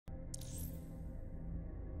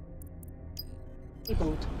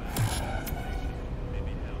disabled.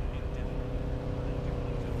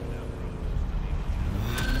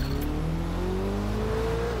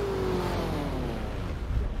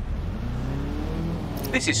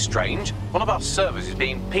 This is strange. One of our servers is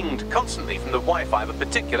being pinged constantly from the Wi-Fi of a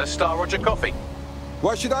particular Star Roger coffee.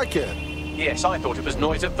 Why should I care? Yes, I thought it was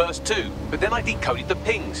noise at first too, but then I decoded the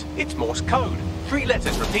pings. It's Morse code. 3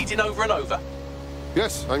 letters repeating over and over.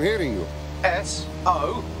 Yes, I'm hearing you. S,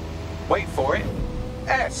 O, wait for it,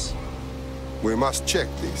 S. We must check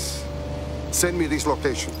this. Send me this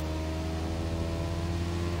location.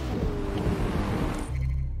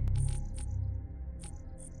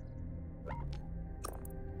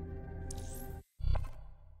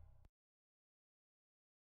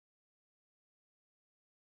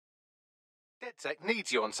 DedSec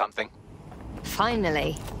needs you on something.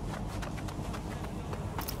 Finally.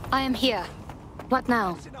 I am here. What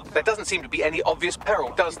now? There doesn't seem to be any obvious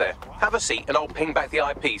peril, does there? Have a seat and I'll ping back the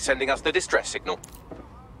IP sending us the distress signal.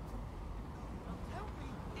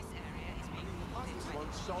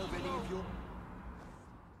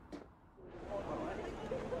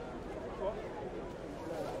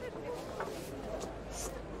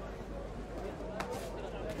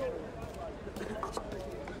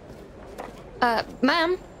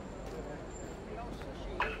 Ma'am?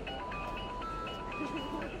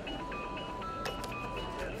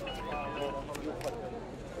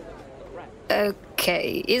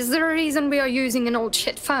 Okay, is there a reason we are using an old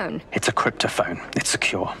shit phone? It's a cryptophone. It's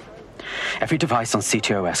secure. Every device on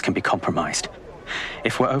CTOS can be compromised.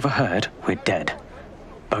 If we're overheard, we're dead.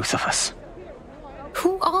 Both of us.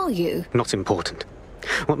 Who are you? Not important.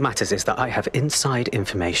 What matters is that I have inside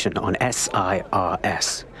information on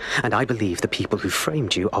SIRS, and I believe the people who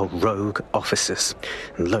framed you are rogue officers.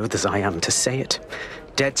 And loath as I am to say it,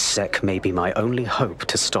 DedSec may be my only hope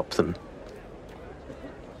to stop them.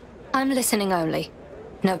 I'm listening only.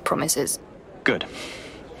 No promises. Good.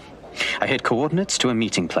 I hid coordinates to a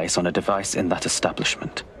meeting place on a device in that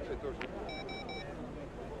establishment.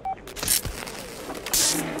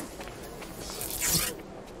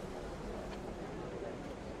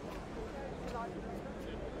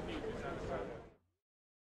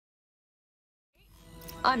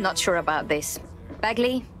 I'm not sure about this.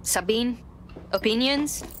 Bagley? Sabine?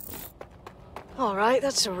 Opinions? All right,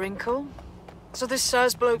 that's a wrinkle. So this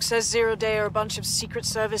SIRS bloke says Zero Day are a bunch of Secret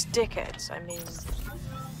Service dickheads. I mean,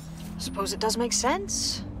 I suppose it does make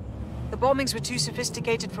sense. The bombings were too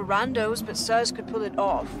sophisticated for randos, but SIRS could pull it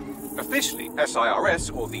off. Officially,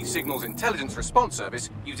 SIRS, or the Signals Intelligence Response Service,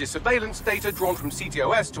 uses surveillance data drawn from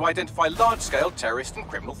CTOS to identify large-scale terrorist and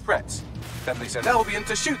criminal threats. Then they send Albion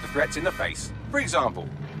to shoot the threats in the face. For example.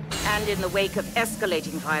 And in the wake of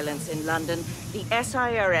escalating violence in London, the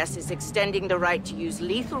SIRS is extending the right to use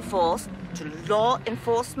lethal force to law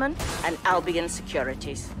enforcement and Albion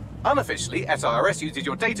securities. Unofficially, SIRS uses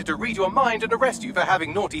your data to read your mind and arrest you for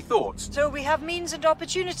having naughty thoughts. So we have means and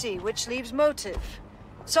opportunity, which leaves motive.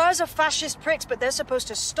 SIRS are fascist pricks, but they're supposed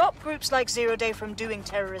to stop groups like Zero Day from doing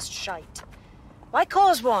terrorist shite. Why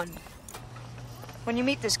cause one? When you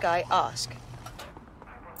meet this guy, ask.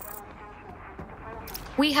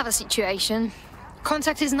 We have a situation.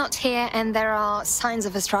 Contact is not here and there are signs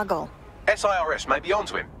of a struggle. SIRS may be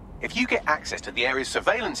onto him. If you get access to the area's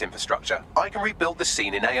surveillance infrastructure, I can rebuild the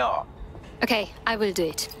scene in AR. Okay, I will do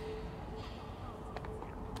it.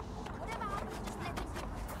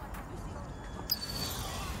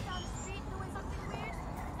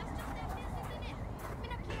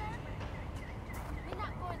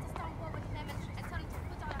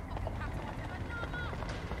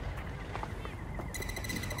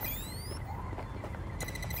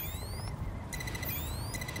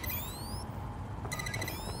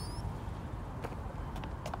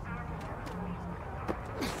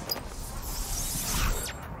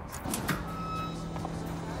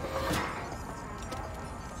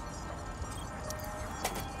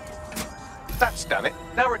 That's done it.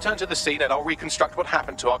 Now return to the scene and I'll reconstruct what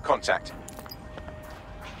happened to our contact.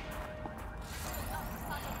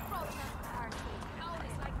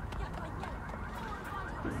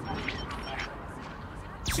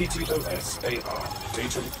 CTOS AR.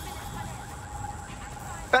 Data.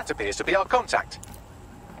 That appears to be our contact.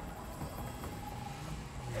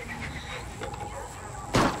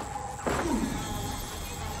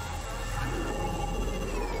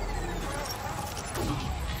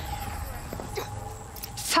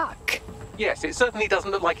 Yes, it certainly doesn't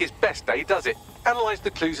look like his best day, does it? Analyze the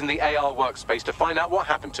clues in the AR workspace to find out what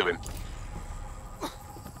happened to him.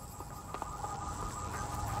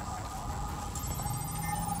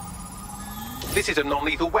 This is a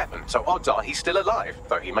non-lethal weapon, so odds are he's still alive,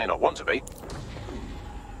 though he may not want to be.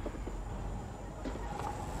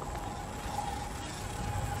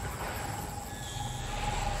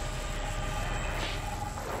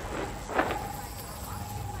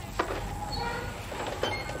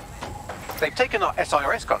 They've taken our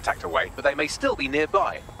SIRS contact away, but they may still be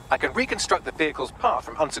nearby. I can reconstruct the vehicle's path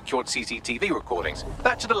from unsecured CCTV recordings.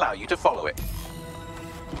 That should allow you to follow it.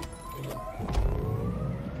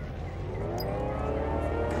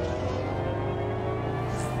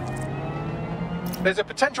 There's a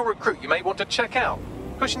potential recruit you may want to check out.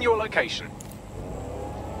 Pushing your location.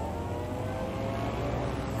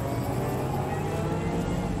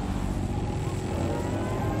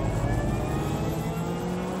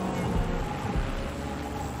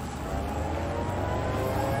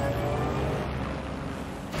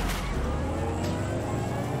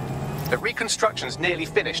 The reconstruction's nearly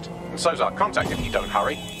finished, and so's our contact if you don't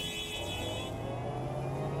hurry.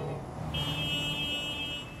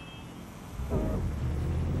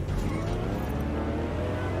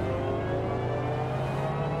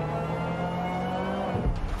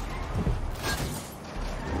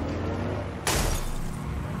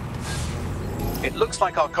 It looks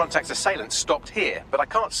like our contact's assailants stopped here, but I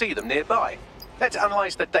can't see them nearby. Let's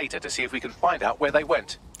analyze the data to see if we can find out where they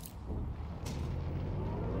went.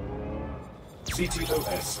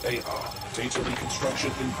 CTOS-AR. Data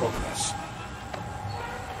reconstruction in progress.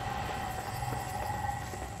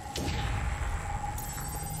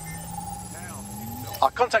 Our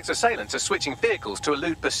contact's assailants are switching vehicles to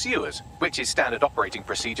elude pursuers, which is standard operating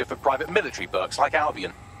procedure for private military burks like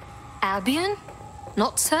Albion. Albion?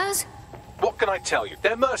 Not SIRS? What can I tell you?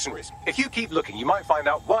 They're mercenaries. If you keep looking, you might find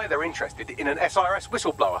out why they're interested in an SIRS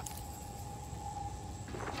whistleblower.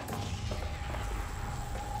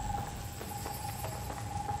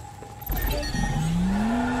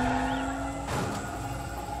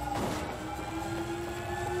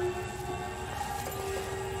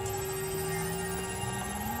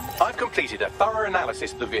 I've completed a thorough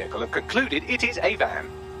analysis of the vehicle and concluded it is a van.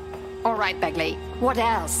 All right, Begley. What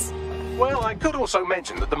else? Well, I could also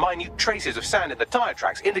mention that the minute traces of sand in the tire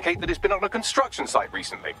tracks indicate that it's been on a construction site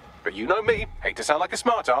recently. But you know me, hate to sound like a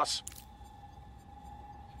smartass.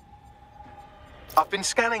 I've been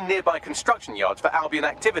scanning nearby construction yards for Albion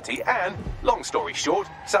activity and, long story short,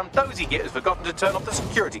 some dozy git has forgotten to turn off the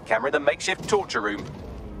security camera in the makeshift torture room.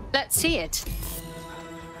 Let's see it.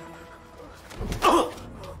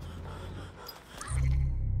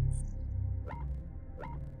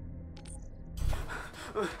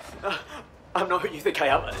 I'm not who you think I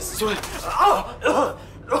am.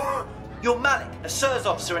 You're Malik, a SIRS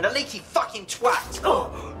officer and a leaky fucking twat.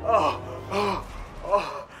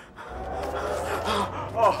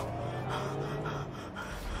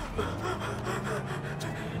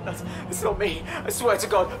 It's not me. I swear to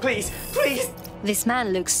God. Please, please. This man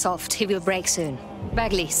looks soft. He will break soon.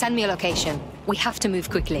 Bagley, send me a location. We have to move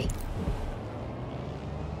quickly.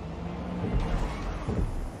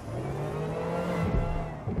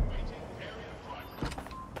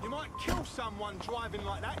 You might kill someone driving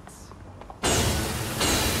like that.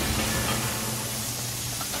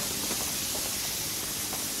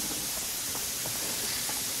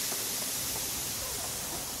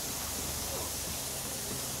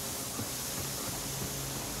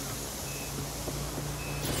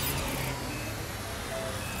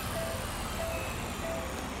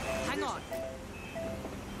 Hang on.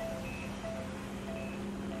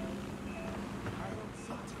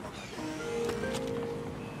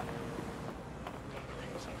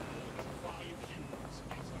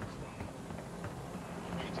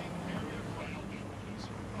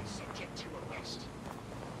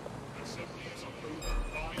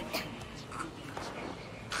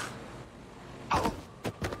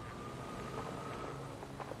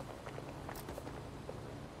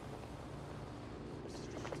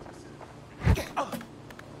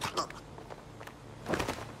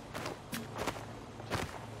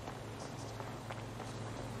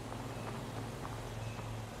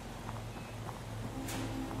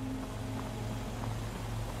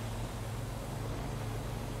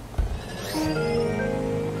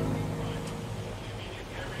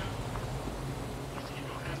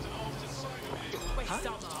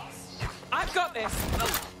 I've got this.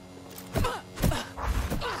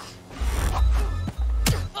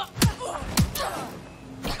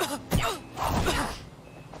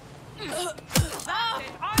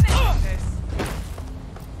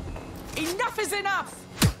 Enough is enough.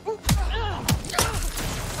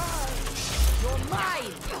 You're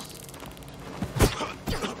mine.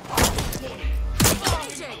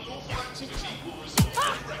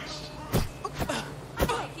 I'm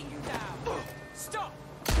taking you down. Stop.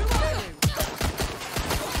 Who are you?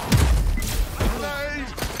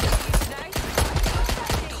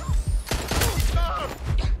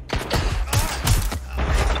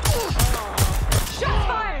 Shot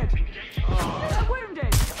fired. They're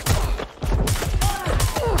wounded.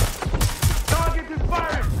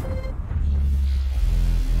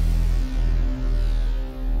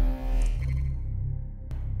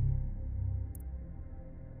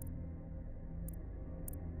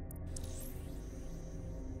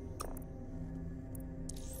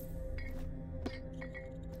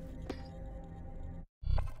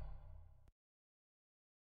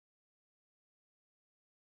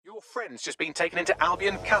 Your friend's just been taken into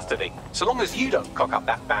Albion custody. So long as you don't cock up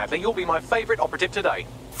that badly, you'll be my favorite operative today.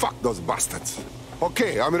 Fuck those bastards.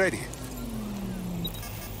 Okay, I'm ready.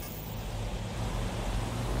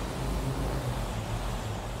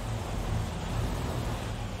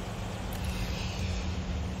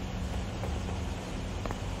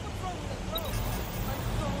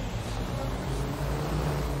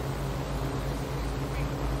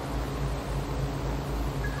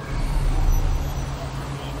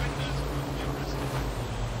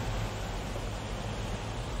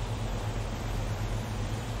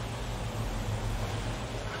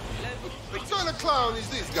 What kind of clown is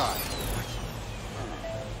this guy?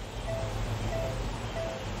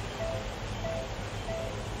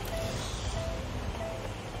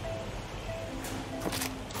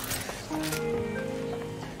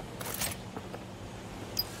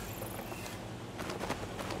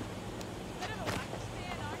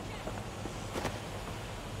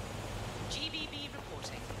 GBB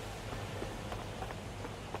reporting.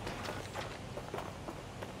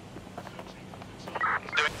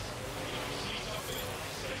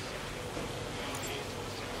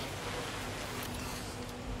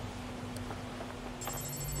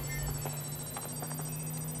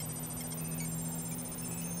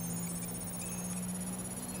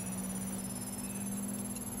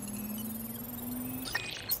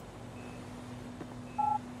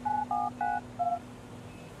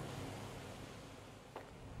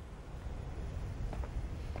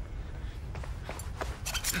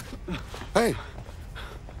 Hey,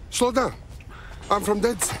 slow down. I'm from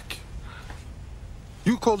DedSec.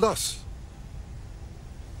 You called us.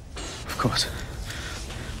 Of course.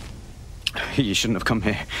 You shouldn't have come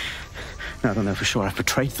here. Now they'll know for sure I've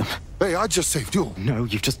betrayed them. Hey, I just saved you. No,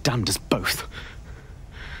 you've just damned us both.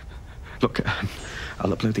 Look,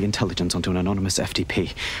 I'll upload the intelligence onto an anonymous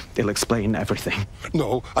FTP. It'll explain everything.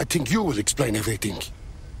 No, I think you will explain everything.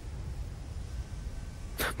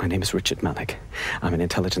 My name is Richard Malik. I'm an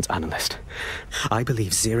intelligence analyst. I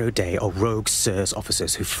believe zero-day or rogue SIRS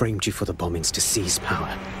officers who framed you for the bombings to seize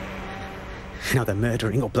power. Now they're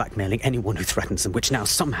murdering or blackmailing anyone who threatens them, which now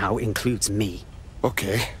somehow includes me.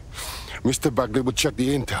 Okay. Mr. Bagley will check the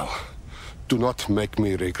intel. Do not make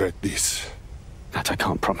me regret this. That I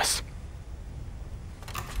can't promise.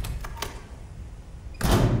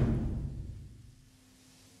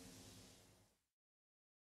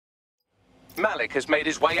 Malik has made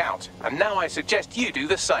his way out, and now I suggest you do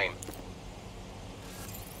the same.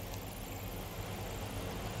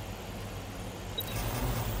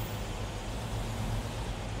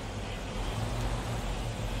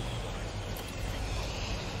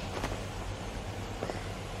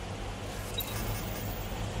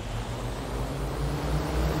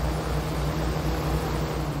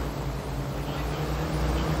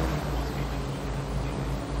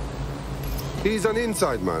 He's an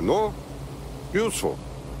inside man, no? Useful.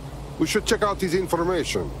 We should check out his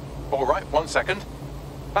information. All right, 1 second.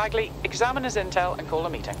 Bagley, examine his intel and call a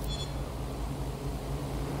meeting.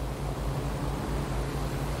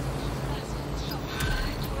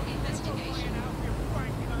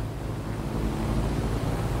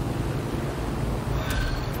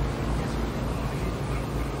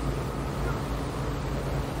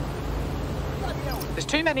 There's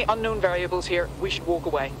too many unknown variables here. We should walk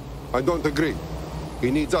away. I don't agree.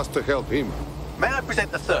 He needs us to help him. May I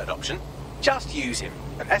present the third option? Just use him.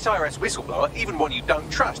 An SIRS whistleblower, even one you don't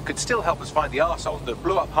trust, could still help us find the arseholes that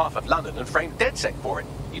blew up half of London and framed DedSec for it.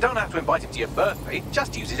 You don't have to invite him to your birthday,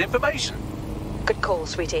 just use his information. Good call,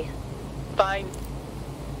 sweetie. Fine.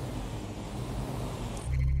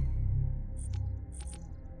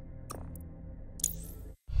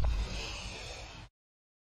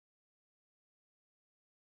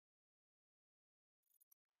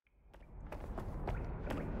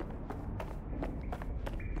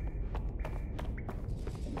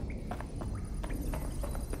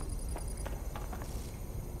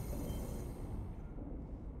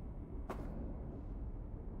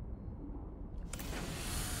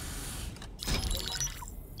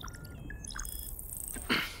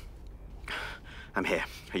 I'm here.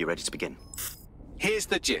 Are you ready to begin? Here's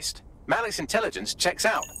the gist. Malik's intelligence checks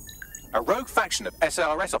out. A rogue faction of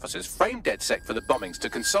SIRS officers framed DedSec for the bombings to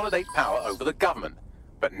consolidate power over the government.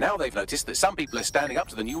 But now they've noticed that some people are standing up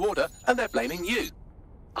to the new order, and they're blaming you.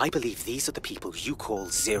 I believe these are the people you call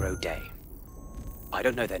Zero Day. I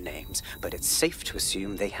don't know their names, but it's safe to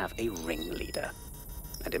assume they have a ringleader.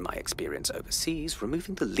 And in my experience overseas,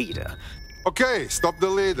 removing the leader... Okay, stop the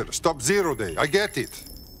leader. Stop Zero Day. I get it.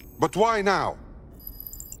 But why now?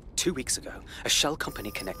 2 weeks ago, a shell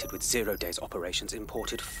company connected with Zero Day's operations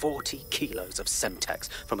imported 40 kilos of Semtex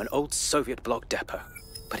from an old Soviet bloc depot.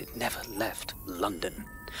 but it never left London.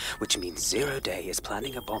 Which means Zero Day is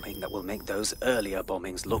planning a bombing that will make those earlier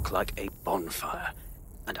bombings look like a bonfire.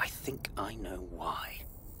 And I think I know why.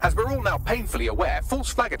 As we're all now painfully aware,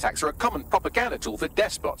 false flag attacks are a common propaganda tool for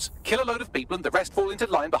despots. Kill a load of people and the rest fall into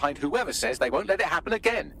line behind whoever says they won't let it happen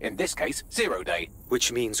again. In this case, Zero Day.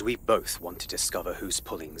 Which means we both want to discover who's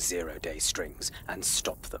pulling Zero Day strings and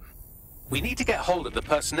stop them. We need to get hold of the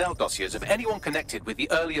personnel dossiers of anyone connected with the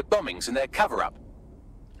earlier bombings and their cover-up.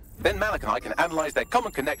 Then Malik and I can analyze their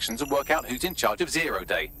common connections and work out who's in charge of Zero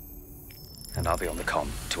Day. And I'll be on the comm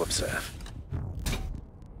to observe.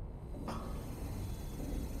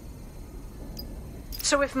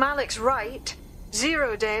 So if Malik's right,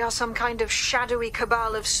 Zero Day are some kind of shadowy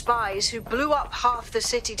cabal of spies who blew up half the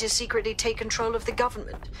city to secretly take control of the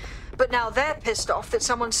government. But now they're pissed off that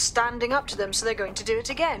someone's standing up to them, so they're going to do it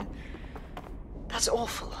again. That's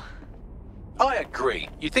awful. I agree.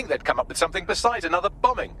 You'd think they'd come up with something besides another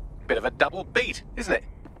bombing. Bit of a double beat, isn't it?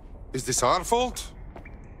 Is this our fault?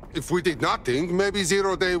 If we did nothing, maybe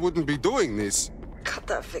Zero Day wouldn't be doing this. Cut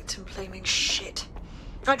that victim-blaming shit.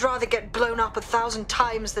 I'd rather get blown up 1,000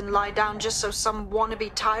 times than lie down just so some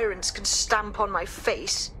wannabe tyrants can stamp on my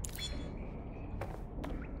face.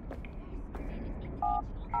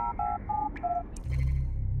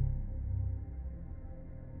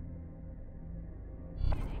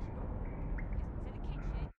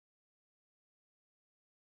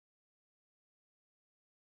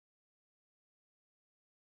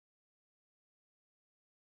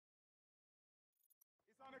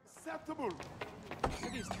 Unacceptable!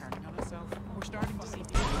 City's turning on itself. We're starting to see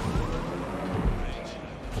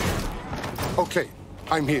Okay,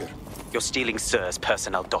 I'm here. You're stealing SIR's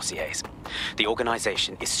personnel dossiers. The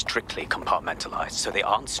organization is strictly compartmentalized, so they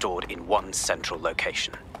aren't stored in one central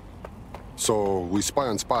location. So we spy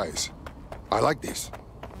on spies. I like this.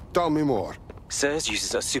 Tell me more. SIRS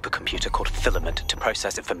uses a supercomputer called Filament to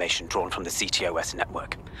process information drawn from the CTOS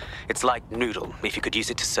network. It's like Noodle if you could use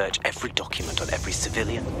it to search every document on every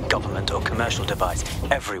civilian, government, or commercial device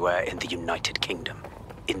everywhere in the United Kingdom.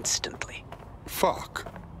 Instantly. Fuck.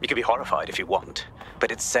 You can be horrified if you want,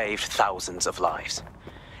 but it's saved thousands of lives.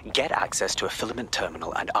 Get access to a Filament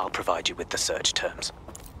terminal and I'll provide you with the search terms.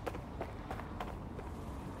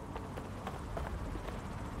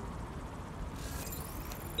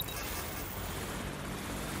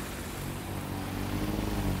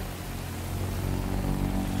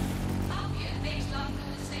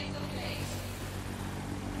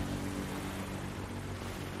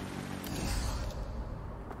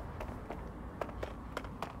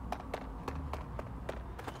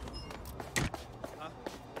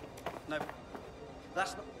 No,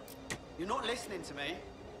 that's not... You're not listening to me.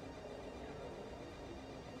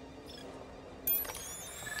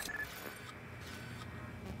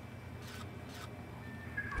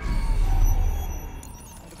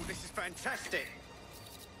 Oh, this is fantastic.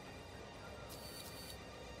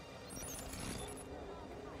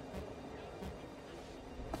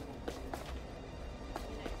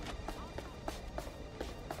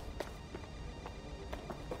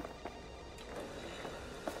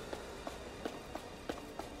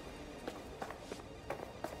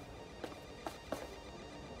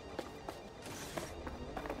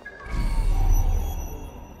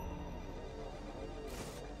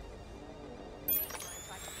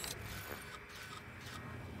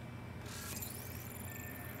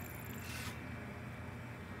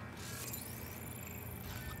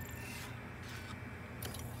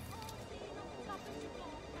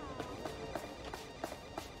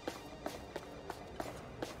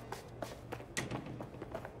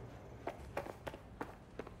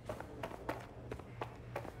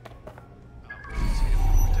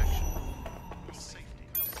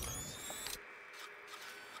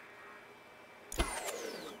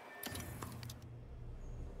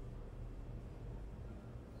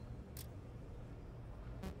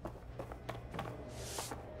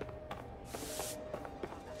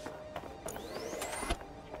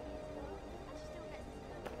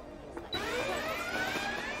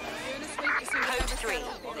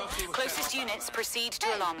 Closest units proceed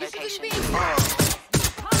to alarm location.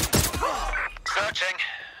 Searching.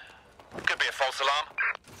 Could be a false alarm.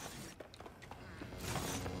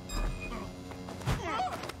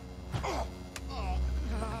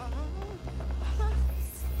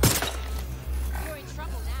 You're in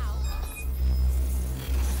trouble now.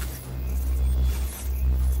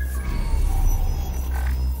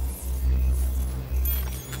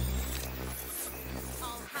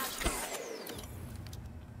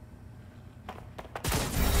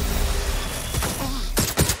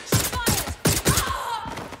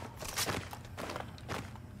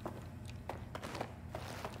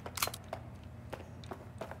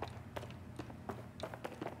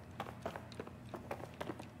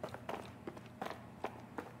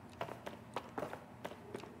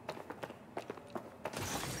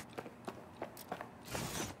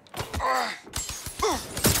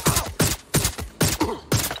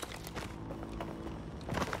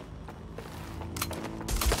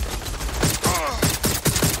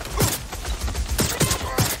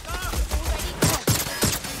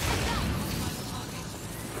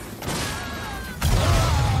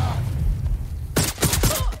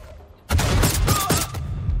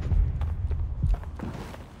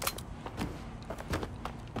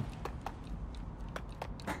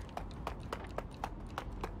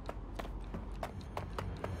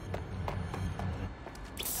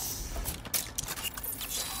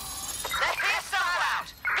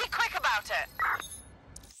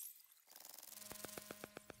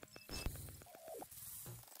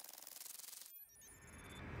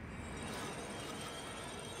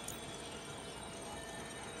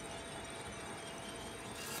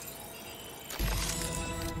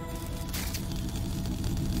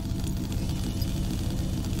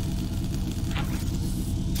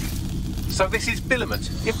 So this is Filament.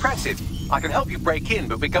 Impressive. I can help you break in,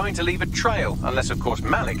 but we're going to leave a trail, unless of course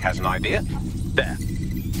Malik has an idea. There.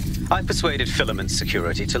 I've persuaded Filament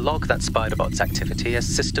Security to log that Spiderbot's activity as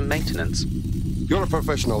system maintenance. You're a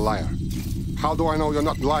professional liar. How do I know you're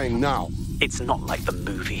not lying now? It's not like the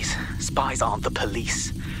movies. Spies aren't the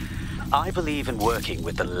police. I believe in working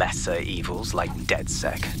with the lesser evils like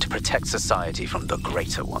DedSec to protect society from the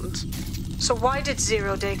greater ones. So why did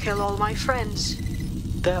Zero Day kill all my friends?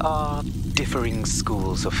 There are differing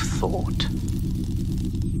schools of thought.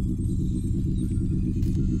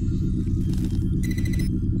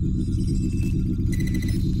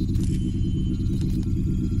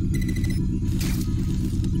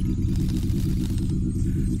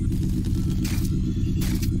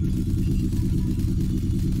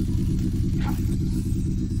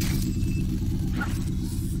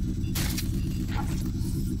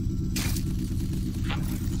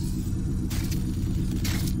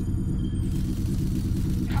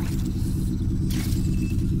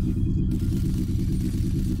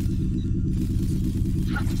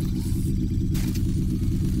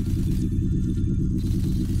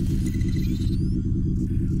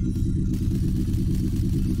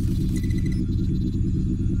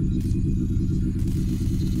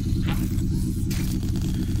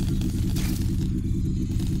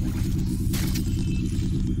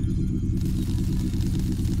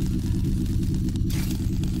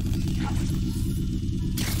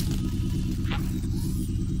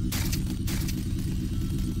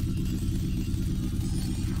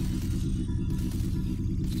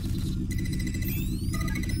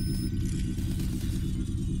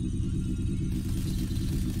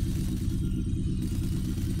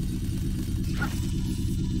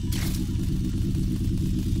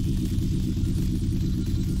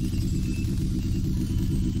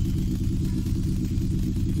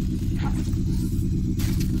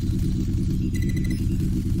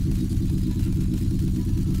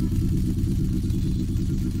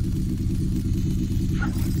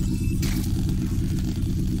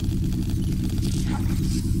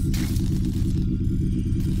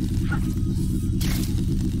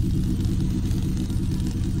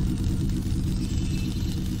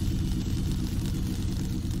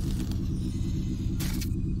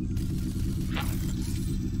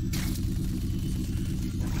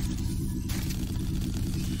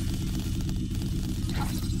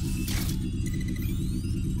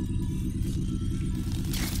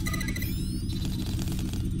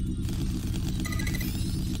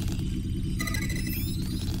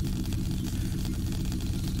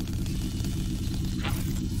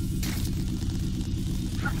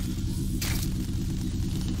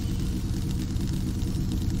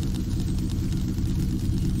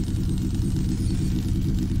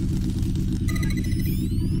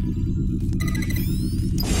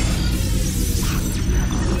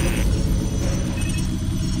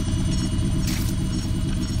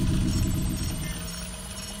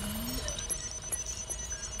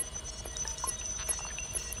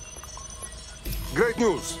 Great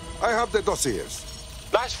news. I have the dossiers.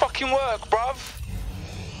 Nice fucking work, bruv.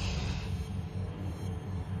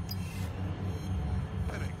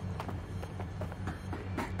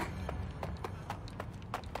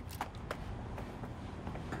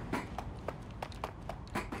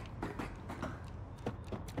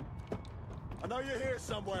 I know you're here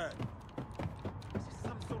somewhere. This is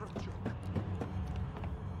some sort of joke.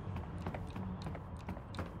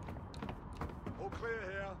 All clear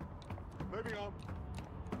here. Moving on.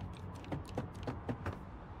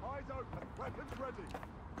 Eyes open. Weapons ready.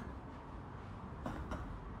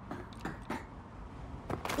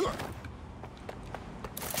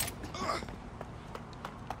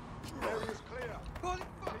 Area's clear. Holy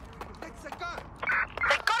fuck! It's a gun!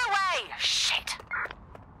 They got away! Shit!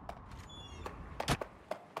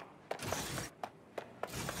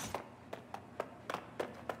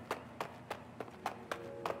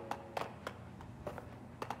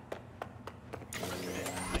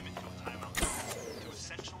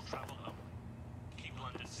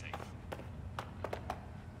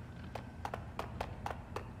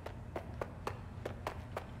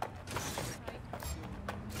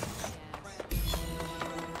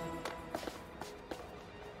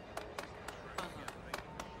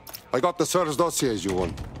 I got the SIRS dossiers you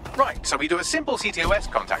want. Right, so we do a simple CTOS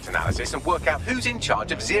contact analysis and work out who's in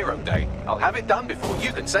charge of Zero Day. I'll have it done before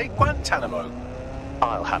you can say Guantanamo.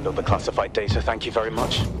 I'll handle the classified data, thank you very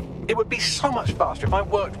much. It would be so much faster if I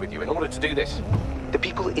worked with you in order to do this. The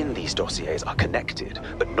people in these dossiers are connected,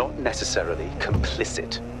 but not necessarily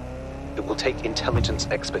complicit. It will take intelligence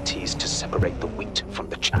expertise to separate the wheat from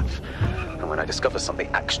the chaff. And when I discover something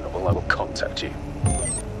actionable, I will contact you.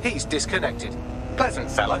 He's disconnected. Pleasant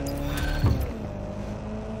fella.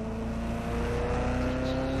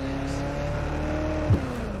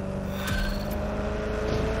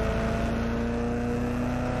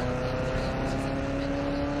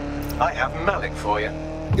 I have Malik for you.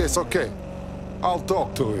 Yes, okay. I'll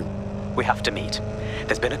talk to him. We have to meet.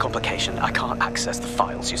 There's been a complication. I can't access the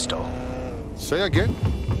files you stole. Say again?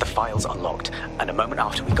 The files are locked, and a moment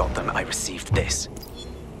after we got them, I received this.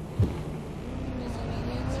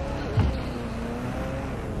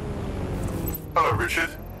 Hello, Richard.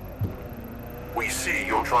 We see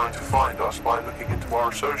you're trying to find us by looking into our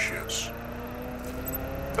associates.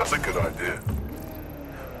 That's a good idea.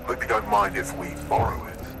 Hope you don't mind if we borrow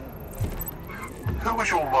it. Who was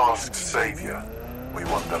your masked savior, we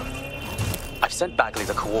wonder? I've sent Bagley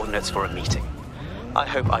the coordinates for a meeting. I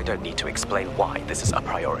hope I don't need to explain why this is a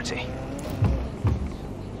priority.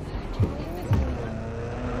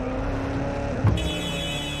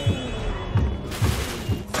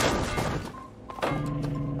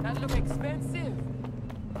 That look expensive.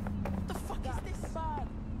 What the fuck is this, man?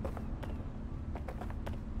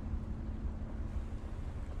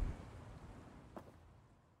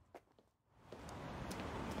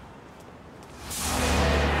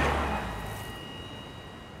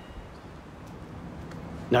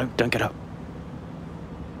 No, don't get up.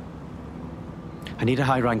 I need a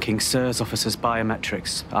high-ranking SIRS officer's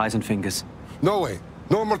biometrics, eyes and fingers. No way.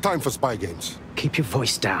 No more time for spy games. Keep your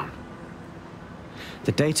voice down.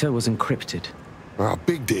 The data was encrypted. Ah,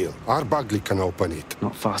 big deal. Our Bagley can open it.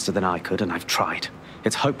 Not faster than I could, and I've tried.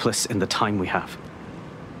 It's hopeless in the time we have.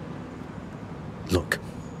 Look,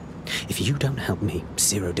 if you don't help me,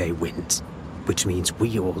 0 Day wins. Which means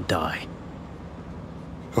we all die.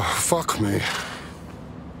 Oh, fuck me.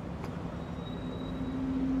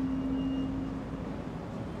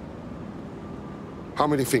 How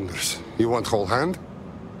many fingers? You want whole hand?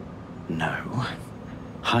 No.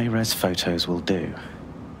 High-res photos will do.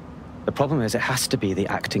 The problem is it has to be the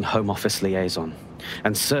acting Home Office liaison.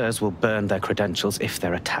 And SIRS will burn their credentials if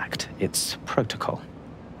they're attacked. It's protocol.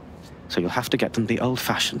 So you'll have to get them the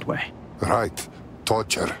old-fashioned way. Right.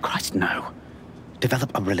 Torture. Christ, no.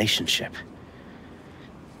 Develop a relationship.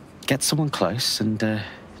 Get someone close and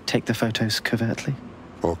take the photos covertly.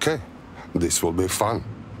 Okay. This will be fun.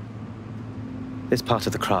 This part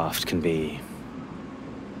of the craft can be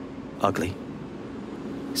ugly.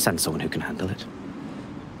 Send someone who can handle it.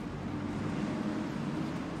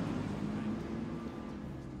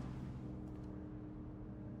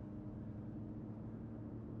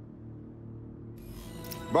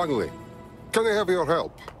 Bagley, can I have your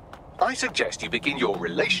help? I suggest you begin your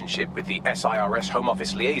relationship with the SIRS Home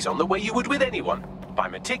Office liaison the way you would with anyone, by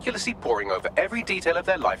meticulously poring over every detail of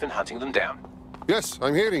their life and hunting them down. Yes,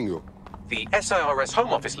 I'm hearing you. The SIRS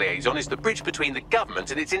Home Office liaison is the bridge between the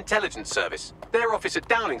government and its intelligence service. Their office at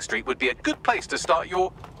Downing Street would be a good place to start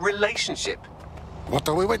your relationship. What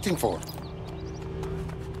are we waiting for?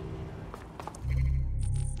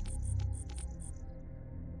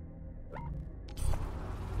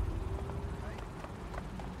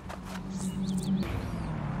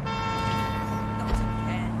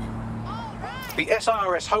 The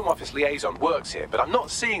SIRS Home Office liaison works here, but I'm not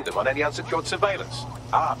seeing them on any unsecured surveillance.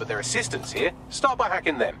 Ah, but their assistants here. Start by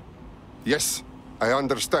hacking them. Yes, I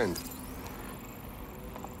understand.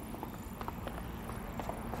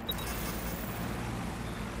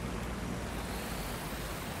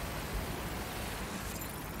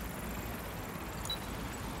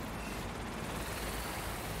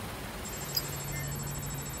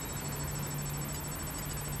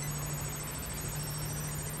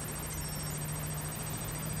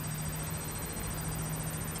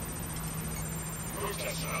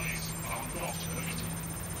 Protest rallies are not permitted.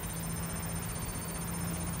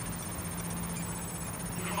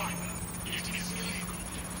 Reminder, it is illegal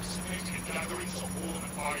to participate in gatherings of more than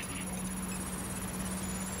 5 people.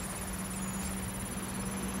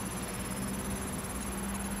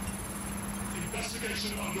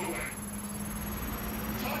 Investigation underway.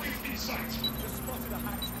 Target in sight. Just spotted a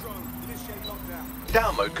hacked drone. Initiate lockdown.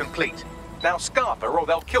 Download complete. Now scarper or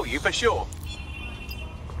they'll kill you for sure.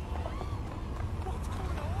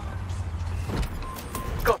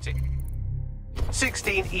 Got it.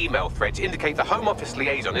 16 email threads indicate the Home Office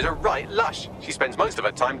liaison is a right lush. She spends most of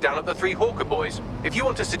her time down at the Three Hawker Boys. If you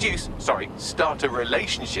want to start a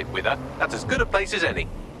relationship with her, that's as good a place as any.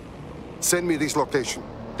 Send me this location.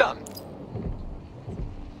 Done.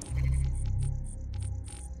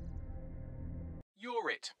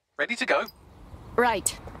 You're it. Ready to go?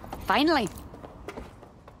 Right. Finally.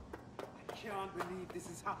 I can't believe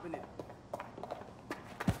this is happening.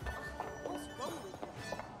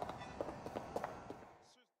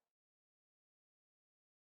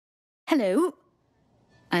 Hello.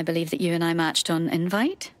 I believe that you and I matched on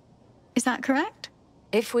invite. Is that correct?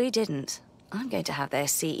 If we didn't, I'm going to have their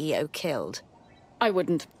CEO killed. I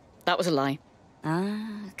wouldn't. That was a lie.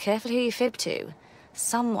 Ah, careful who you fib to.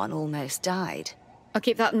 Someone almost died. I'll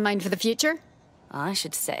keep that in mind for the future. I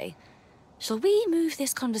should say. Shall we move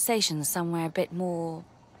this conversation somewhere a bit more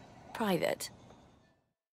private?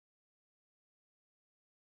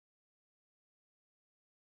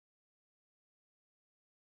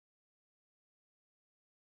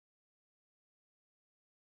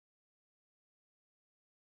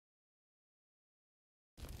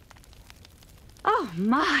 Oh,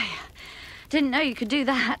 my. Didn't know you could do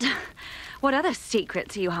that. What other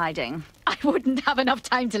secrets are you hiding? I wouldn't have enough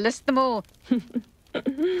time to list them all.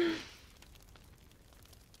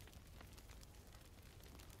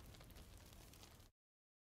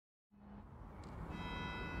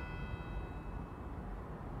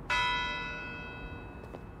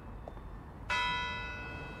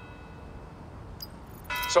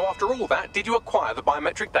 So after all that, did you acquire the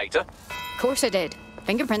biometric data? Of course I did.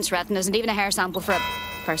 Fingerprints retin isn't even a hair sample for a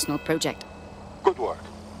personal project. Good work.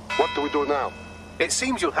 What do we do now? It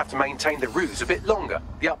seems you'll have to maintain the ruse a bit longer.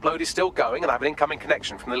 The upload is still going and I have an incoming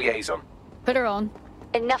connection from the liaison. Put her on.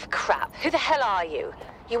 Enough crap. Who the hell are you?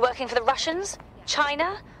 You working for the Russians?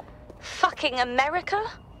 China? Fucking America?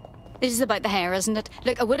 This is about the hair, isn't it?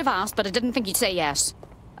 Look, I would have asked, but I didn't think you'd say yes.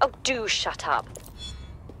 Oh, do shut up.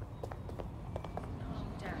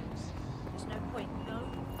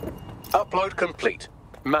 Upload complete.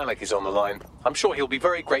 Malik is on the line. I'm sure he'll be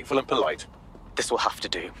very grateful and polite. This will have to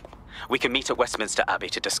do. We can meet at Westminster Abbey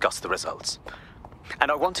to discuss the results.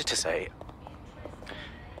 And I wanted to say,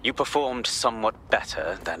 you performed somewhat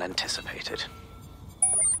better than anticipated.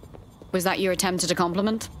 Was that your attempt at a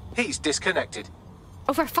compliment? He's disconnected.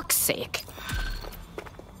 Oh, for fuck's sake.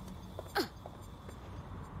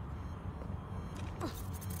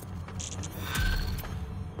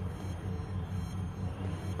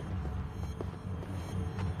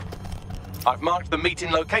 I've marked the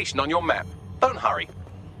meeting location on your map. Don't hurry.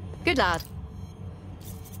 Good lad.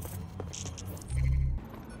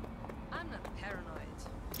 I'm not paranoid.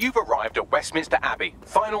 You've arrived at Westminster Abbey,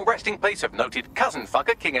 final resting place of noted cousin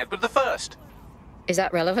fucker King Edward I. Is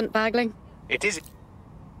that relevant, Bagley? It is.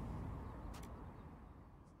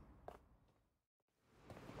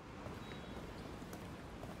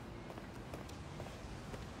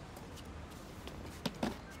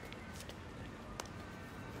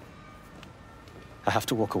 I have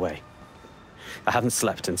to walk away. I haven't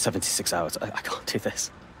slept in 76 hours. I can't do this.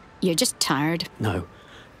 You're just tired. No,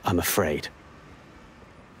 I'm afraid.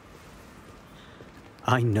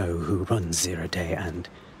 I know who runs Zero Day, and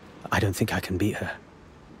I don't think I can beat her.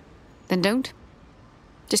 Then don't.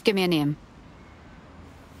 Just give me a name.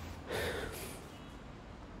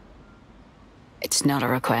 It's not a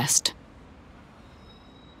request.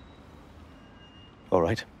 All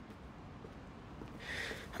right.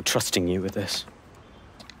 I'm trusting you with this.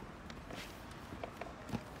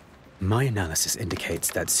 My analysis indicates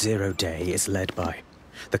that Zero Day is led by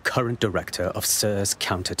the current director of SIR's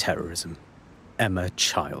counter-terrorism, Emma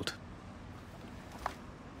Child.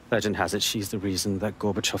 Legend has it she's the reason that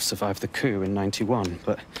Gorbachev survived the coup in '91,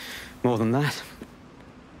 but more than that,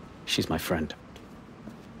 she's my friend.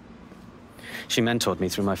 She mentored me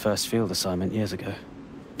through my first field assignment years ago.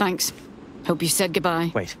 Thanks. Hope you said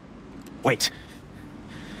goodbye. Wait.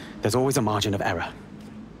 There's always a margin of error.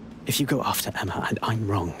 If you go after Emma and I'm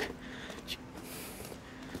wrong,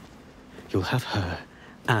 you'll have her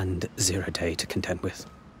and Zero Day to contend with.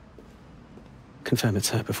 Confirm it's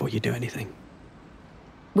her before you do anything.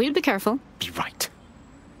 We'll be careful. Be right.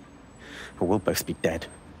 Or we'll both be dead.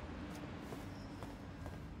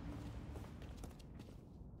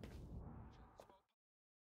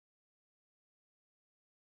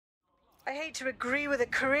 I hate to agree with a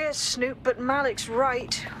career snoop, but Malik's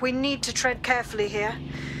right. We need to tread carefully here.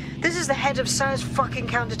 This is the head of SIR's fucking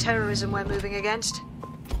counter-terrorism we're moving against.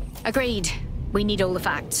 Agreed. We need all the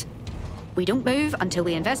facts. We don't move until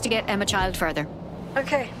we investigate Emma Child further.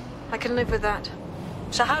 Okay, I can live with that.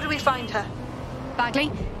 So how do we find her?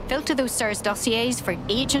 Bagley, filter those SIR's dossiers for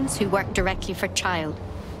agents who work directly for Child.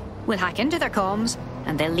 We'll hack into their comms,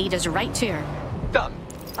 and they'll lead us right to her. Done.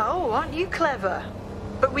 Oh, aren't you clever?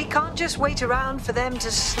 But we can't just wait around for them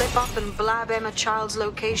to slip up and blab Emma Child's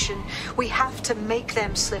location. We have to make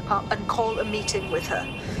them slip up and call a meeting with her.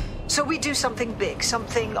 So we do something big,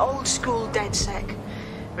 something old-school DedSec.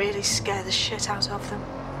 Really scare the shit out of them.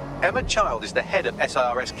 Emma Child is the head of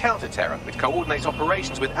SIRS counter-terror, which coordinates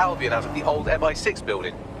operations with Albion out of the old MI6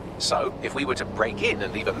 building. So, if we were to break in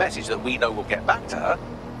and leave a message that we know will get back to her...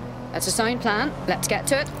 That's a sound plan. Let's get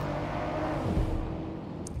to it.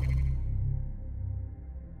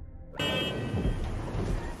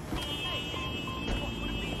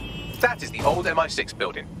 That is the old MI6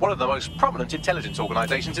 building, one of the most prominent intelligence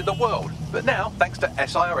organizations in the world. But now, thanks to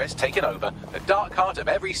SIRS taking over, the dark heart of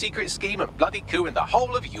every secret scheme and bloody coup in the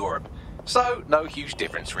whole of Europe. So, no huge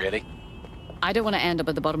difference, really. I don't want to end up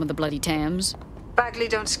at the bottom of the bloody Thames. Bagley,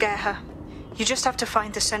 don't scare her. You just have to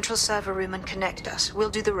find the central server room and connect us. We'll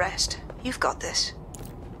do the rest. You've got this.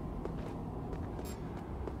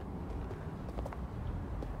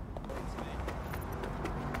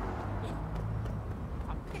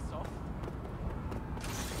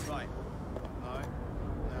 Right.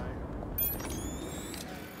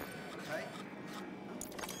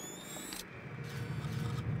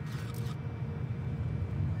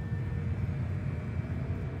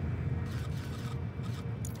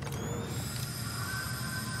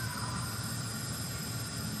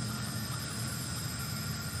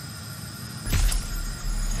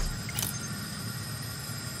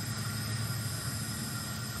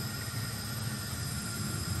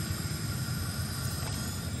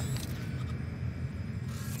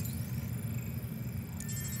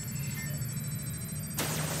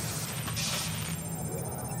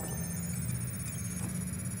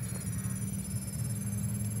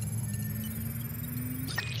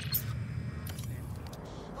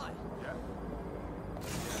 No.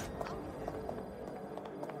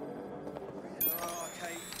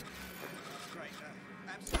 Okay.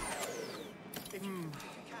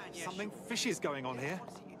 Something fishy is going on here.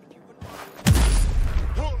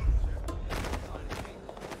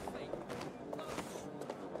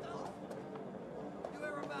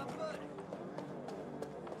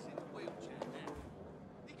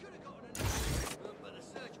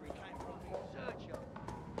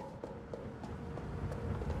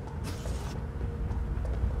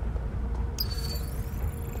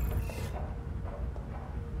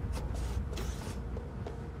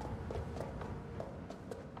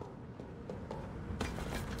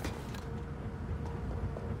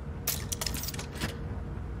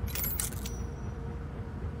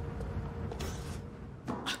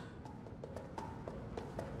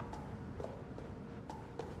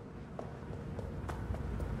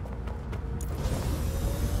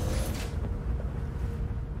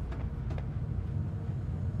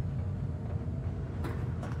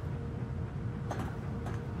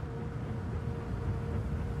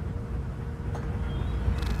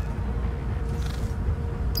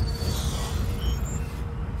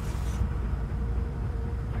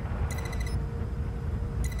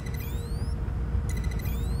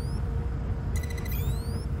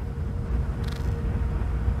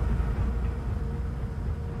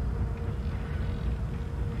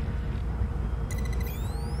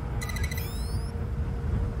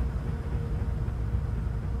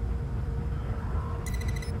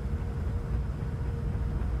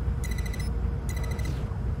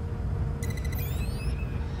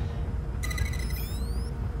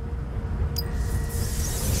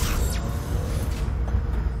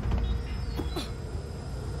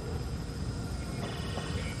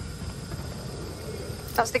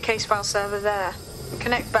 That's the case file server there.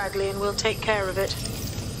 Connect Bagley and we'll take care of it.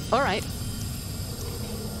 All right.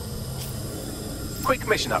 Quick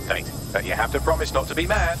mission update, but you have to promise not to be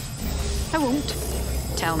mad. I won't.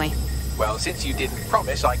 Tell me. Well, since you didn't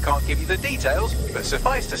promise, I can't give you the details, but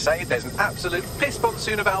suffice to say there's an absolute piss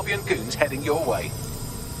monsoon of Albion goons heading your way.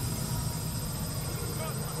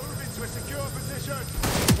 Move into a secure position.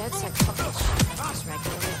 DedSec fucking just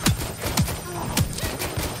regularly.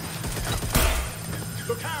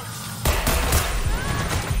 Look out!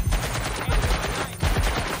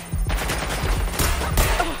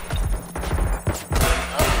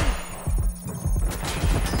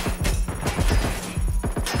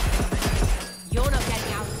 You're not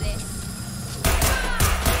getting out of this.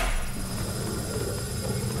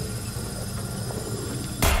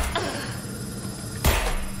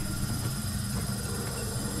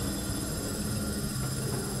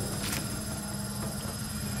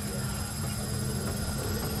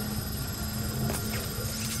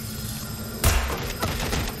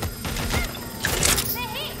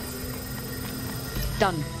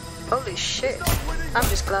 Done. Holy shit. I'm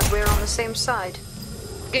just glad we're on the same side.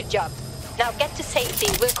 Good job. Now get to safety.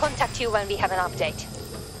 We'll contact you when we have an update.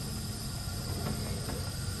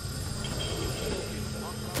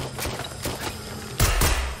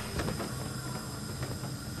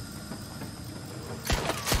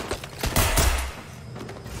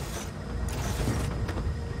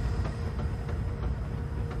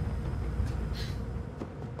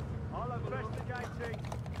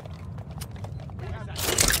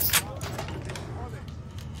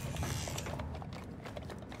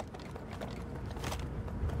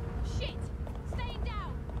 Shit! Staying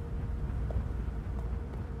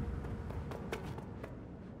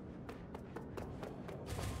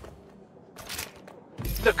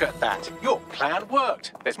Look at that. Your plan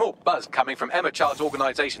worked. There's more buzz coming from Emma Child's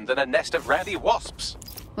organisation than a nest of rowdy wasps.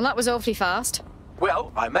 Well, that was awfully fast.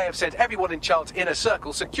 Well, I may have sent everyone in Child's inner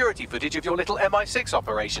circle security footage of your little MI6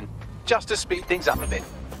 operation, just to speed things up a bit.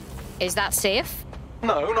 Is that safe?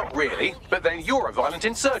 No, not really. But then you're a violent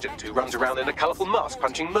insurgent who runs around in a colourful mask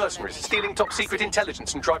punching mercenaries, stealing top-secret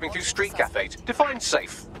intelligence and driving through street cafes. Define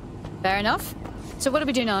safe. Fair enough. So what do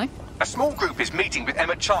we do now? A small group is meeting with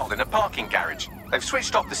Emma Child in a parking garage. They've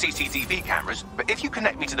switched off the CCTV cameras, but if you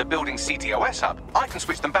connect me to the building's CTOS hub, I can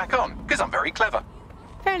switch them back on, because I'm very clever.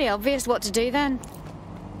 Fairly obvious what to do then.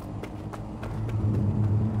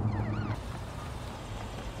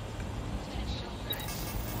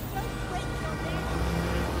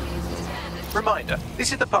 Reminder,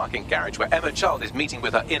 this is the parking garage where Emma Child is meeting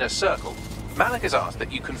with her inner circle. Malik has asked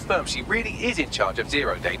that you confirm she really is in charge of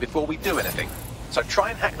Zero Day before we do anything. So try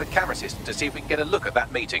and hack the camera system to see if we can get a look at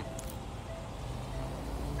that meeting.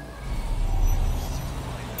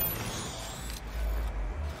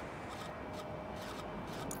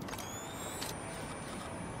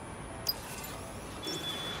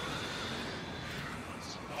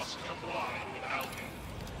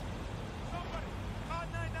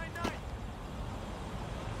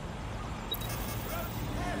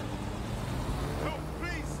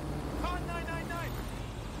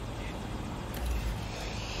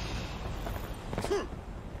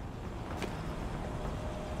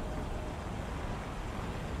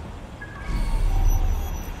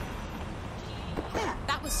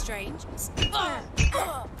 That was strange. Super's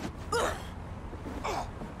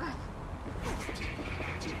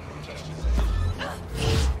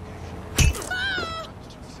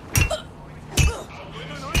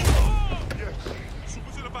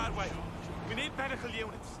in a bad way. We need medical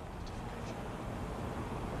units.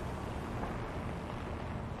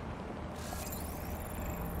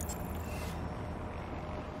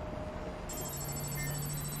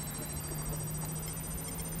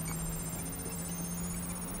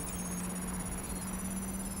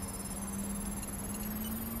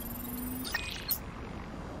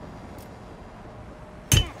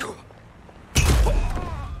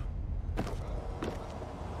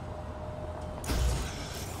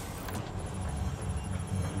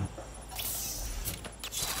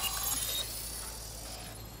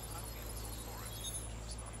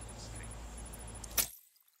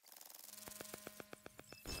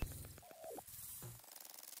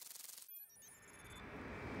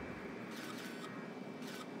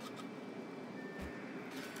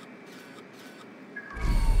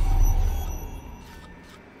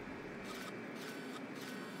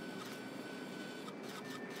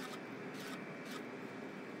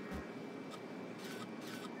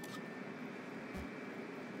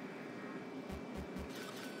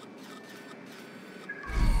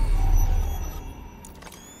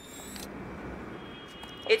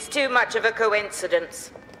 It's too much of a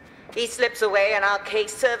coincidence. He slips away and our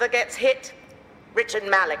case server gets hit. Richard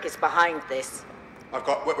Malik is behind this. I've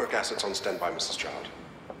got wetwork assets on standby, Mrs. Child.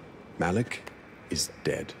 Malik is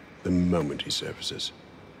dead the moment he surfaces.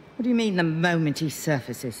 What do you mean, the moment he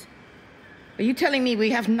surfaces? Are you telling me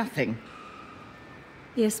we have nothing?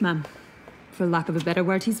 Yes, ma'am. For lack of a better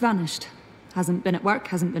word, he's vanished. Hasn't been at work,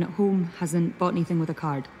 hasn't been at home, hasn't bought anything with a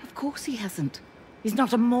card. Of course he hasn't. He's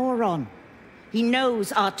not a moron. He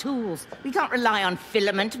knows our tools. We can't rely on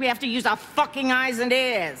filament. We have to use our fucking eyes and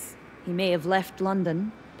ears. He may have left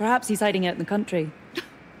London. Perhaps he's hiding out in the country.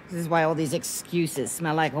 This is why all these excuses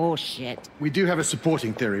smell like horse shit. We do have a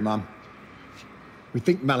supporting theory, Mum. We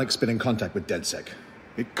think Malik's been in contact with DedSec.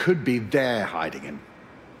 It could be they're hiding him.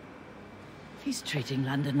 He's treating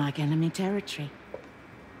London like enemy territory.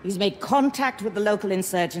 He's made contact with the local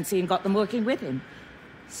insurgency and got them working with him.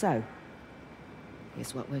 So,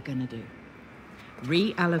 here's what we're gonna do.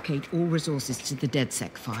 Reallocate all resources to the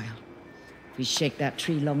DedSec file. If we shake that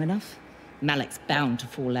tree long enough, Malik's bound to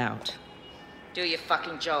fall out. Do your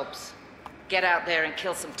fucking jobs. Get out there and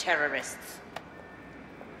kill some terrorists.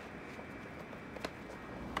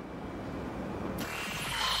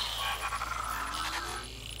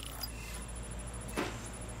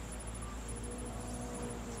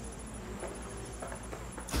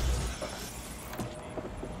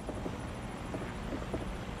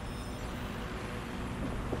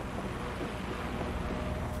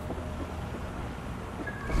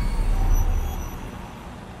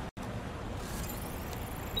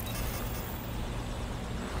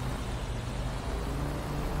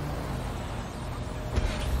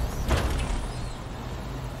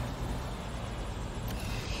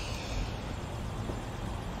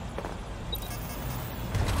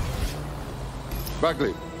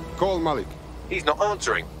 Bagley, call Malik. He's not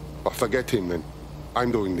answering. Oh, forget him then.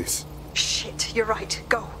 I'm doing this. Shit, you're right.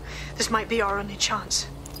 Go. This might be our only chance.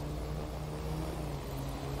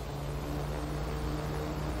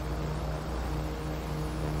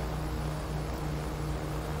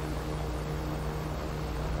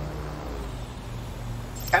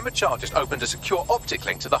 Emma Child just opened a secure optic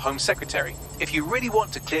link to the Home Secretary. If you really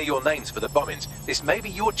want to clear your names for the bombings, this may be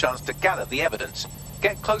your chance to gather the evidence.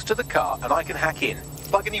 Get close to the car and I can hack in,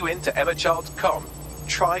 plugging you into Emma Child's comm.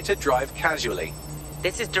 Try to drive casually.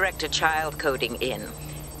 This is Director Child coding in.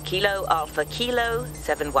 Kilo Alpha Kilo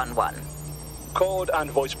 711. Code and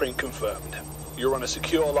voice print confirmed. You're on a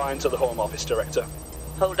secure line to the Home Office, Director.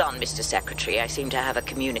 Hold on, Mr. Secretary. I seem to have a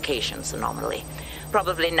communications anomaly.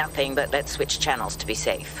 Probably nothing, but let's switch channels to be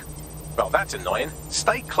safe. Well, that's annoying.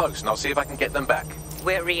 Stay close and I'll see if I can get them back.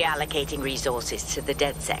 We're reallocating resources to the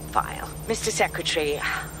DedSec file. Mr. Secretary,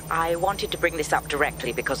 I wanted to bring this up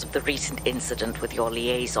directly because of the recent incident with your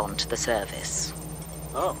liaison to the service.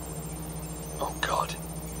 Oh. Oh, God.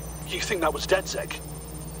 You think that was DedSec?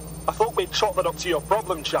 I thought we'd chalk that up to your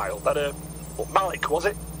problem child, that, Malik, was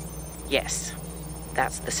it? Yes.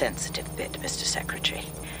 That's the sensitive bit, Mr. Secretary.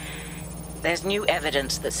 There's new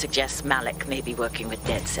evidence that suggests Malik may be working with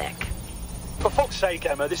DedSec. For fuck's sake,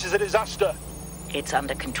 Emma, this is a disaster. It's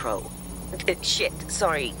under control. Shit,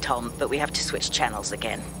 sorry, Tom, but we have to switch channels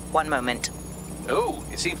again. One moment. Oh,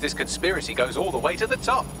 it seems this conspiracy goes all the way to the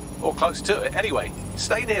top. Or close to it, anyway.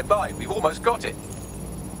 Stay nearby, we've almost got it.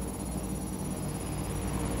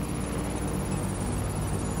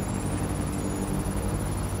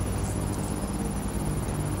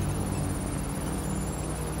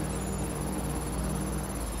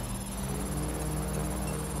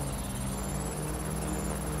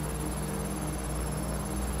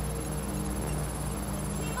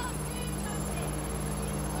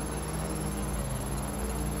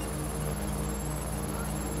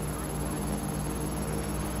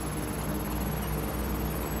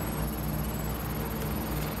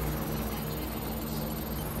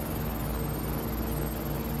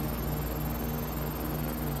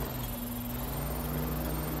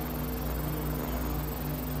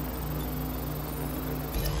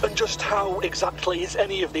 And just how exactly is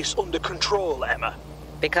any of this under control, Emma?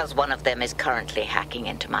 Because one of them is currently hacking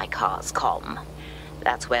into my car's comm.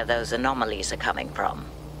 That's where those anomalies are coming from.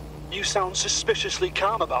 You sound suspiciously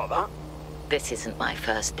calm about that. This isn't my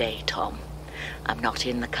first day, Tom. I'm not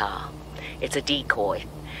in the car. It's a decoy.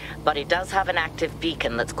 But it does have an active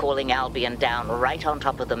beacon that's calling Albion down right on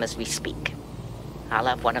top of them as we speak. I'll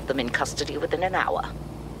have one of them in custody within an hour.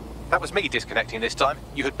 That was me disconnecting this time.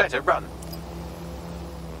 You had better run.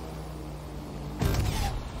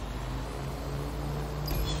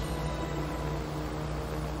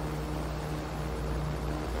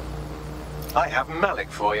 I have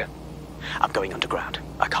Malik for you. I'm going underground.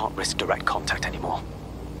 I can't risk direct contact anymore.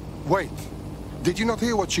 Wait. Did you not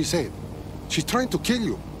hear what she said? She's trying to kill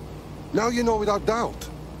you. Now you know without doubt.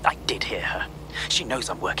 I did hear her. She knows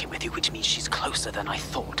I'm working with you, which means she's closer than I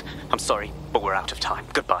thought. I'm sorry, but we're out of time.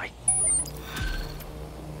 Goodbye.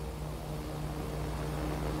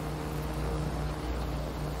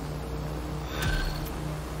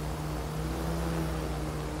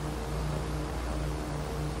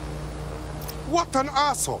 What an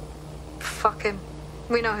asshole! Fuck him.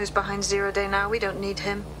 We know who's behind Zero Day now. We don't need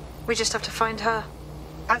him. We just have to find her.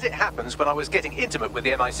 As it happens, when I was getting intimate with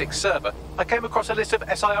the MI6 server, I came across a list of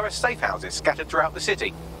SIRS safe houses scattered throughout the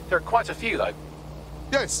city. There are quite a few, though.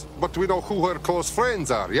 Yes, but we know who her close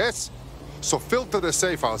friends are, yes? So filter the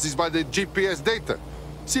safe houses by the GPS data.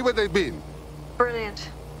 See where they've been. Brilliant.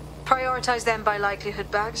 Prioritize them by likelihood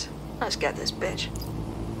bags. Let's get this bitch.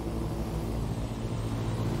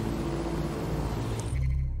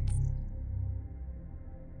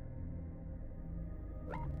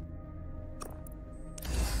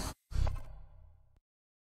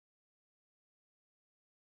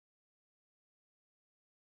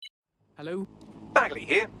 Hello? Bagley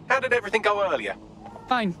here. How did everything go earlier?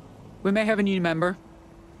 Fine. We may have a new member.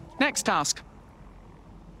 Next task.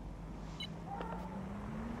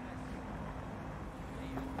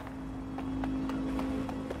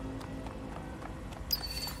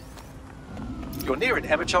 You're near an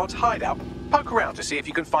Emma Child's hideout. Poke around to see if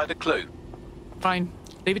you can find a clue. Fine.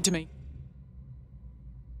 Leave it to me.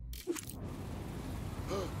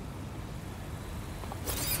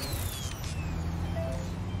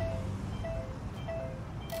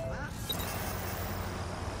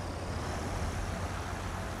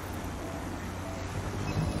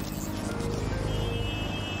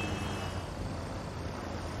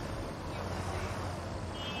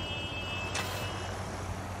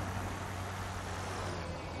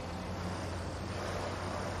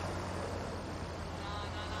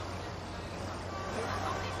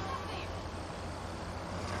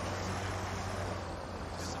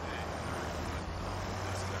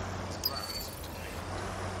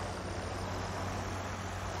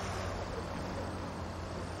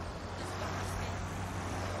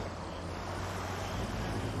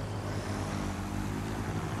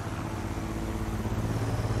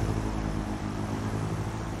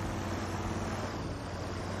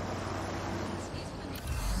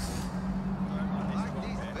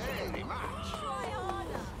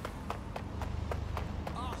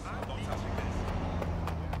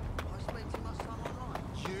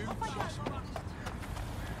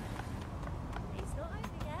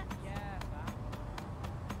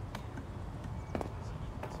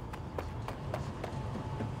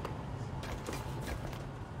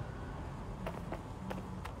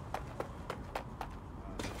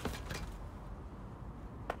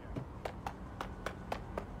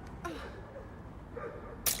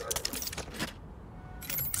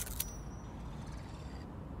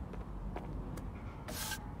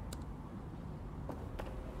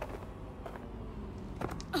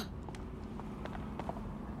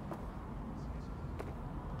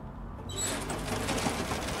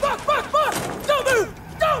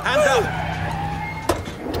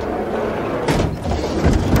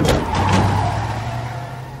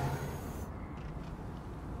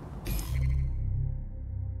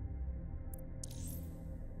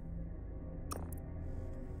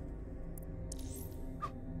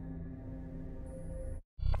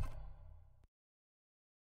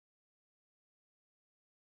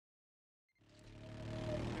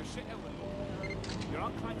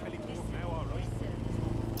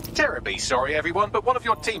 Terribly sorry, everyone, but one of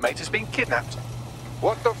your teammates has been kidnapped.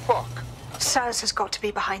 What the fuck? SARS has got to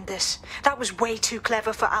be behind this. That was way too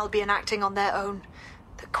clever for Albion acting on their own.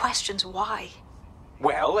 The question's why.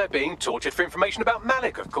 Well, they're being tortured for information about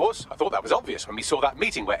Malik, of course. I thought that was obvious when we saw that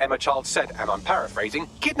meeting where Emma Child said, and I'm paraphrasing,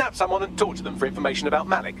 kidnap someone and torture them for information about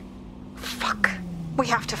Malik. Fuck. We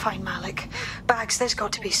have to find Malik. Bags, there's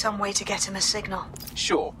got to be some way to get him a signal.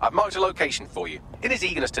 Sure, I've marked a location for you. In his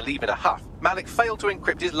eagerness to leave in a huff, Malik failed to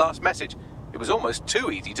encrypt his last message. It was almost too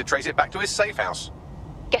easy to trace it back to his safe house.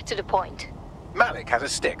 Get to the point. Malik has a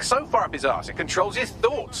stick so far up his arse it controls his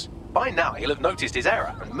thoughts. By now he'll have noticed his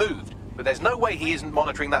error and moved, but there's no way he isn't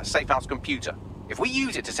monitoring that safe house computer. If we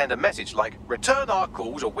use it to send a message like, return our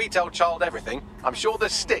calls or we tell Child everything, I'm sure the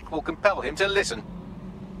stick will compel him to listen.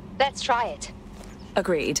 Let's try it.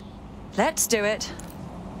 Agreed. Let's do it.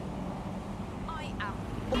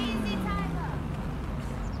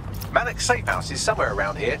 Malik's safe house is somewhere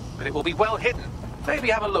around here, but it will be well hidden. Maybe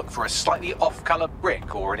have a look for a slightly off-color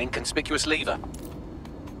brick or an inconspicuous lever.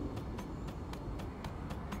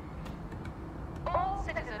 All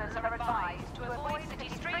citizens are advised to avoid city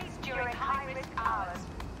streets during high-risk hours.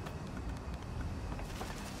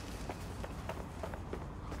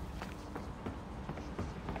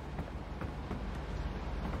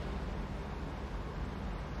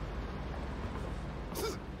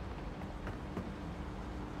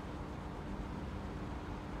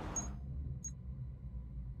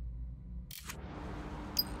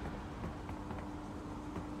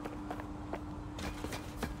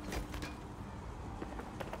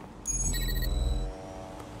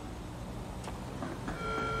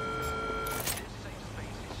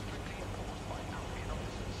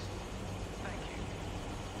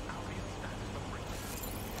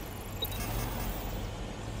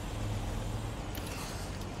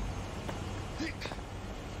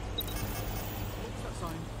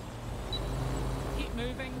 Keep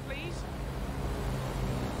moving, please.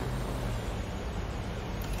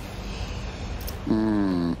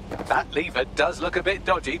 That lever does look a bit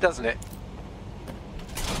dodgy, doesn't it?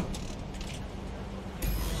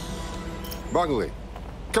 Bagley,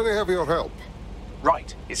 can I have your help?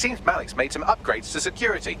 Right. It seems Malik's made some upgrades to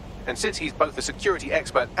security. And since he's both a security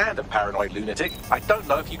expert and a paranoid lunatic, I don't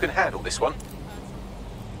know if you can handle this one.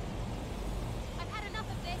 I've had enough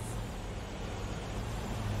of this.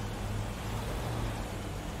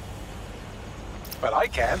 Well, I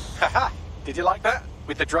can. Haha. Did you like that?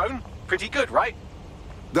 With the drone? Pretty good, right?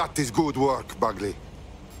 That is good work, Bagley.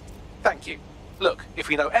 Thank you. Look, if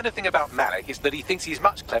we know anything about Malik, it's that he thinks he's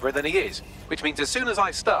much cleverer than he is. Which means as soon as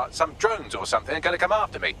I start, some drones or something are going to come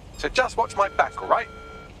after me. So just watch my back, all right?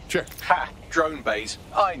 Check. Ha! Drone bays.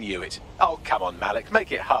 I knew it. Oh, come on, Malik.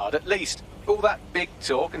 Make it hard, at least. All that big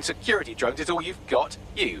talk and security drones is all you've got?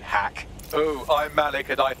 You hack. Oh, I'm Malik,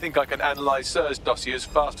 and I think I can analyze SIRS dossiers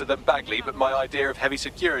faster than Bagley, but my idea of heavy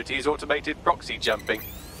security is automated proxy jumping.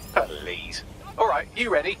 Please. All right, you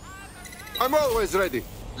ready? I'm always ready.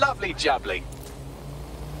 Lovely jubbly.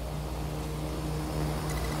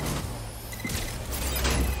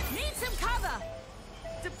 Need some cover.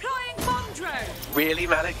 Deploying bomb drone. Really,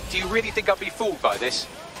 Malik? Do you really think I'll be fooled by this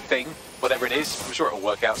thing? Whatever it is, I'm sure it'll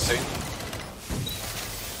work out soon.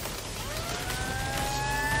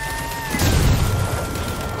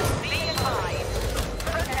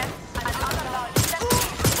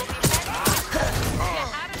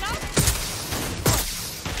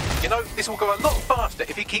 You know, this will go a lot faster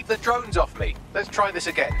if you keep the drones off me. Let's try this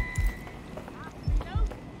again.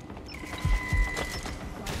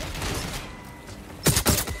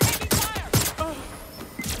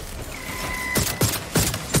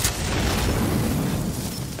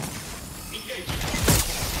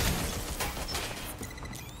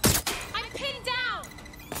 I'm pinned down.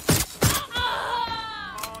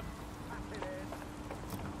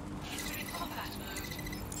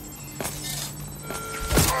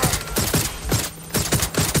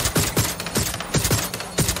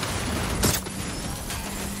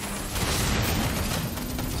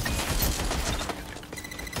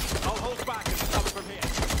 I'll hold back and stop from here.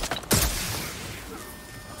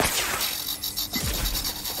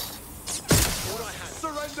 All I have.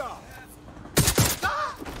 Surrender!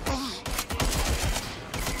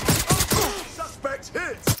 Suspect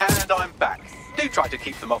hit! And I'm back. Do try to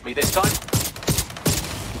keep them off me this time.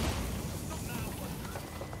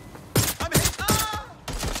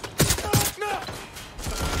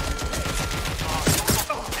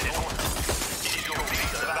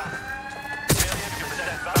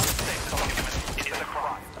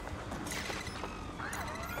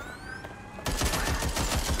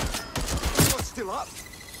 You're still up?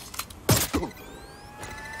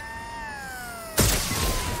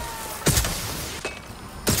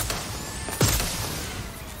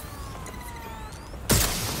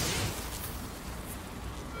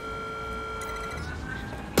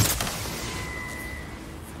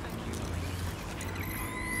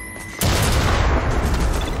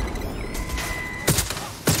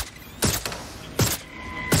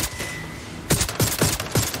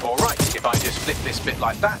 If I just flip this bit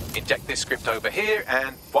like that, inject this script over here,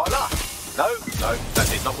 and voila! No, that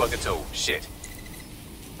did not work at all. Shit.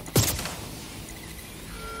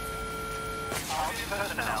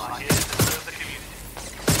 Personnel are here to serve the community.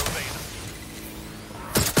 Obey them.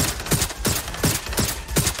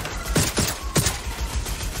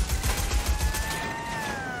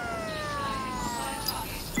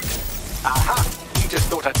 Aha! You just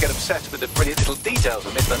thought I'd get obsessed with the brilliant little details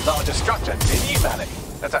amid the larger structure, didn't you, Malik?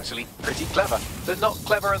 That's actually pretty clever, but not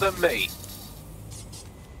cleverer than me.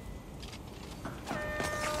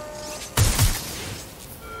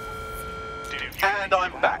 And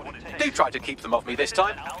I'm back. Do try to keep them off me this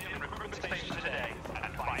time.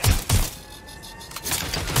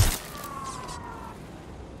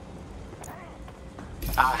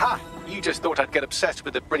 Aha! You just thought I'd get obsessed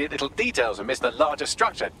with the brilliant little details and miss the larger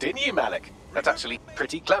structure, didn't you, Malik? That's actually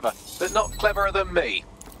pretty clever, but not cleverer than me.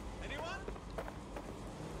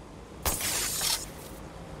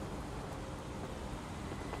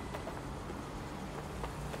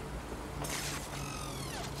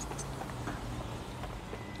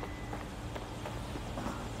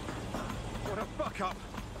 What a fuck up.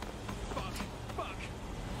 Fuck.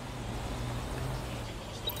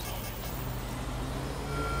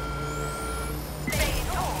 Stay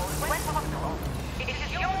indoors when possible. It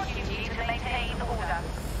is your duty to maintain order.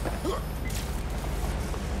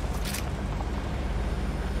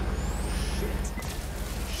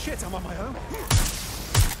 Shit, I'm on my own.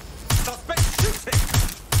 Suspect shooting!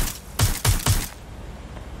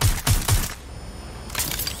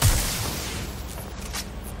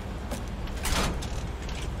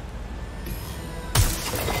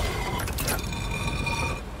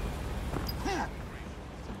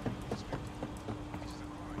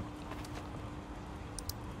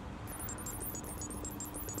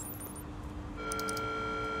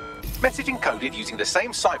 Message encoded using the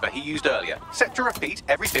same cipher he used earlier. Set to repeat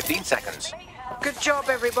every 15 seconds. Good job,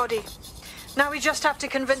 everybody. Now we just have to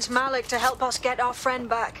convince Malik to help us get our friend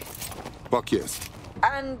back. Fuck yes.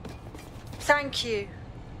 And thank you.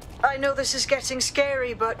 I know this is getting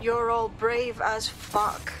scary, but you're all brave as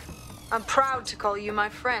fuck. I'm proud to call you my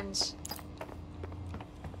friends.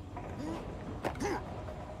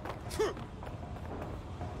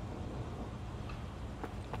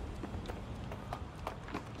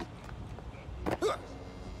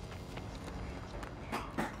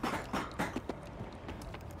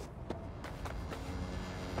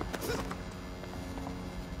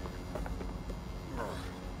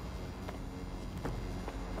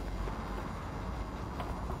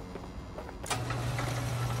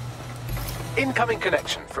 Incoming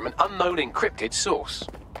connection from an unknown encrypted source.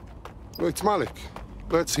 It's Malik.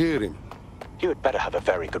 Let's hear him. You had better have a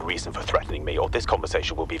very good reason for threatening me, or this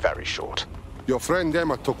conversation will be very short. Your friend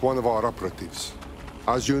Emma took one of our operatives.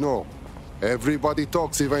 As you know, everybody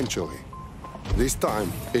talks eventually. This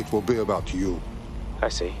time, it will be about you. I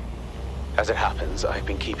see. As it happens, I've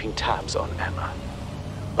been keeping tabs on Emma.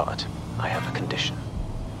 But I have a condition.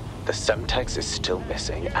 The Semtex is still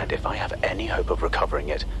missing, and if I have any hope of recovering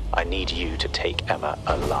it, I need you to take Emma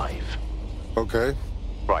alive. Okay.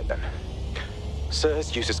 Right then.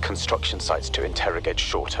 SIRS uses construction sites to interrogate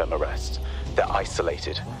short-term arrests. They're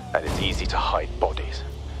isolated, and it's easy to hide bodies.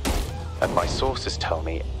 And my sources tell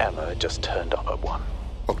me Emma just turned up at one.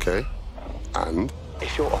 Okay. And?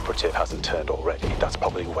 If your operative hasn't turned already, that's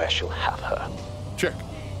probably where she'll have her. Check.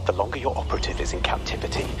 The longer your operative is in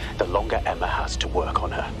captivity, the longer Emma has to work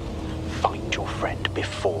on her. Find your friend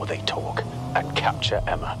before they talk, and capture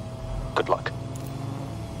Emma. Good luck.